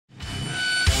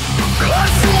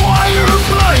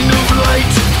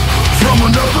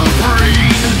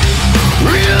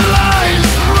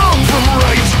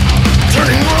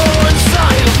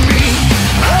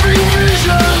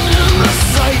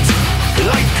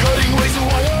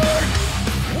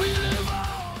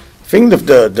think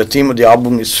the theme of the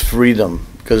album is freedom,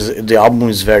 because the album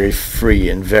is very free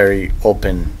and very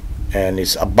open, and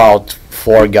it's about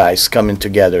four guys coming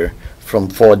together from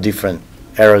four different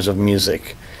eras of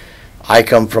music. I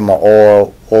come from an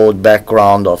old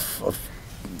background of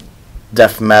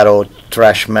death metal,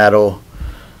 thrash metal.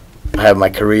 I have my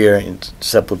career in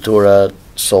Sepultura,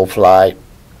 Soulfly,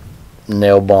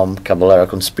 Nailbomb, Cavalera,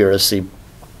 Conspiracy.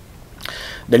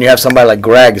 Then you have somebody like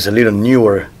Greg, is a little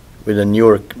newer, with a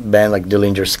newer band like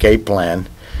Dillinger, Escape Plan.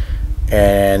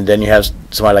 And then you have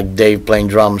somebody like Dave playing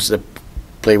drums that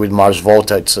play with Mars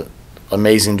Volta. It's an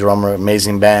amazing drummer,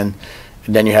 amazing band.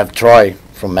 And then you have Troy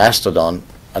from Mastodon,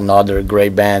 another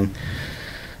great band.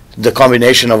 The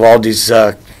combination of all these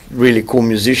really cool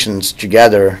musicians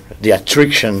together, the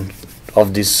attraction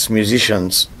of these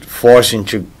musicians forcing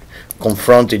to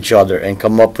confront each other and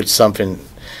come up with something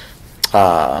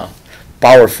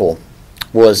powerful,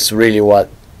 was really what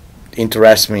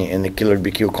interests me in the Killer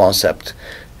BQ concept.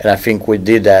 And I think we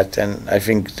did that, and I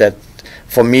think that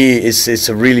for me it's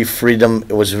a really freedom.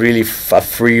 It was really a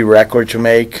free record to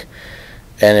make,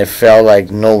 and it felt like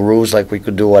no rules, like we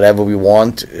could do whatever we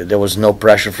want. There was no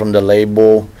pressure from the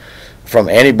label, from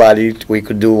anybody. We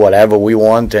could do whatever we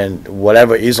want, and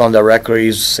whatever is on the record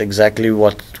is exactly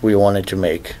what we wanted to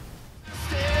make.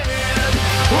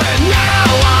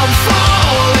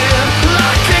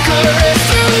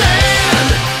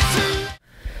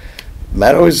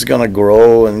 Metal is gonna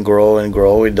grow and grow and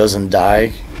grow. It doesn't die,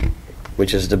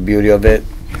 which is the beauty of it.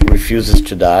 It refuses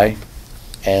to die,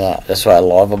 and that's what I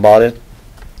love about it.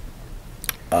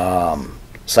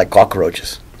 It's like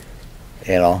cockroaches,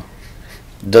 you know.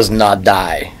 Does not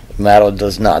die. Metal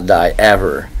does not die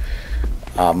ever.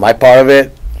 My part of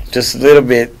it, just a little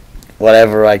bit,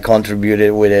 whatever I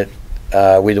contributed with it,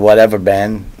 with whatever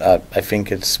band. I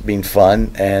think it's been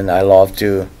fun, and I love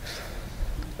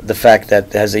the fact that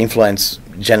it has influenced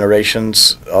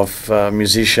generations of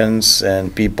musicians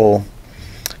and people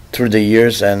through the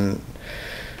years, and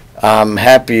I'm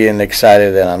happy and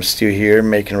excited that I'm still here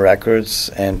making records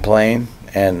and playing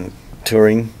and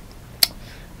touring.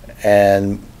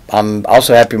 And I'm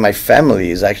also happy my family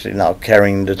is actually now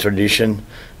carrying the tradition.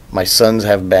 My sons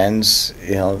have bands,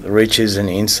 you know, Riches and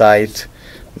Insight,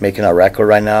 making a record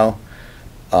right now.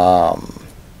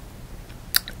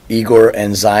 Igor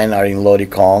and Zion are in Lodi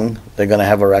Kong. They're gonna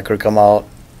have a record come out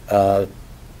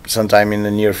sometime in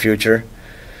the near future.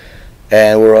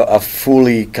 And we're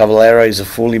Cavalera is a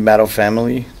fully metal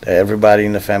family. Everybody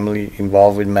in the family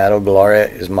involved with metal. Gloria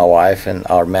is my wife and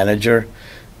our manager,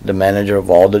 the manager of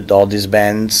all these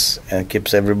bands, and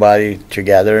keeps everybody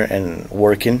together and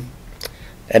working.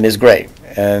 And it's great.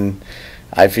 And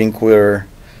I think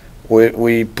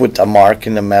we put a mark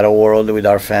in the metal world with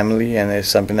our family, and it's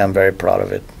something I'm very proud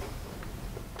of it.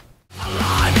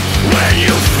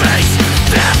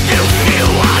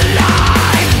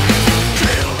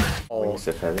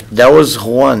 That was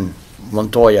Juan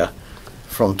Montoya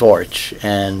from Torch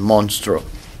and Monstro.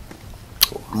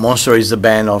 Monstro is the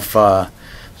band of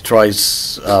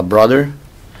Troy's brother,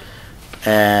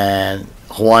 and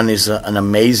Juan is an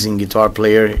amazing guitar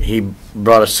player. He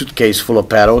brought a suitcase full of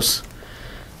pedals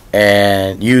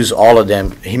and used all of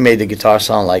them. He made the guitar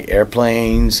sound like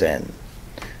airplanes, and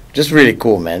just really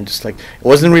cool, man. Just like, it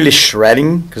wasn't really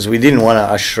shredding, because we didn't want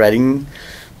a shredding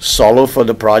solo for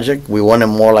the project. We wanted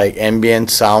more like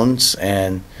ambient sounds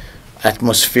and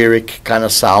atmospheric kind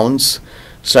of sounds.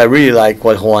 So I really like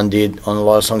what Juan did on a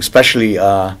lot of songs, especially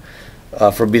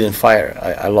Forbidden Fire.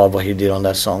 I love what he did on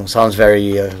that song. Sounds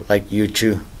very like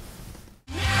U2.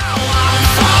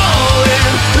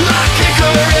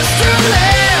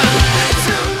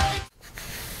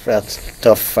 That's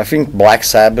tough. I think Black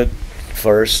Sabbath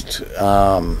first,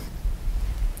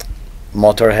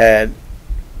 Motorhead.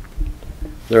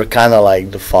 They're kind of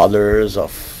like the fathers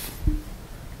of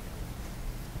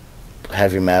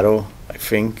heavy metal, I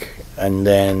think. And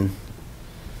then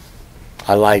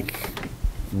I like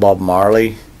Bob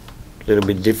Marley, a little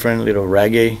bit different, little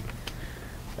reggae.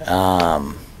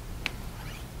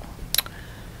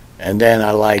 And then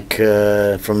I like,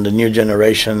 from the new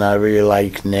generation, I really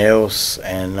like Nails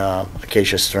and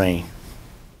Acacia Strain.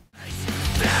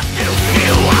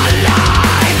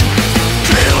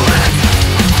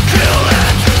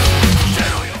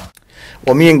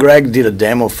 Well, me and Greg did a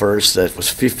demo first that was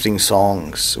 15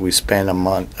 songs. We spent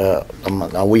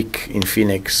a week in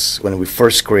Phoenix when we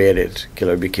first created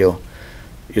Killer Be Kill.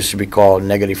 It used to be called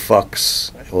Negative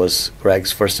Fucks. It was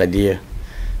Greg's first idea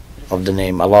of the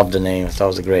name. I love the name. I thought it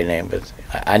was a great name, but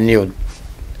I knew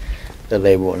the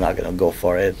label were not going to go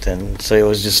for it, and so it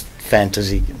was just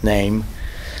fantasy name.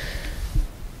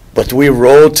 But we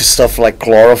wrote stuff like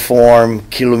Chloroform,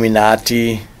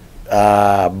 Killuminati,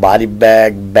 Body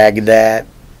Bag, Baghdad.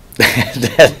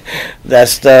 That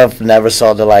stuff never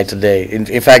saw the light of day.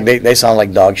 In fact, they sound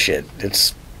like dog shit.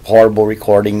 It's horrible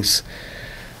recordings,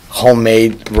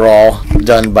 homemade, raw,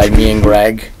 done by me and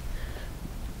Greg.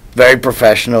 Very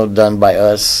professional, done by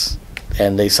us,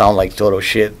 and they sound like total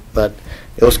shit. But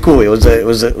it was cool. It was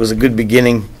a good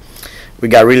beginning. We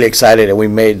got really excited, and we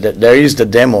made that. There is the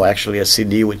demo, actually, a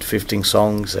CD with 15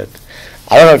 songs that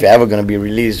I don't know if it's ever going to be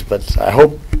released, but I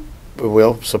hope it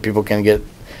will, so people can get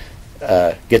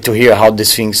to hear how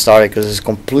this thing started, because it's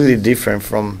completely different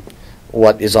from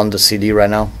what is on the CD right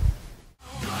now.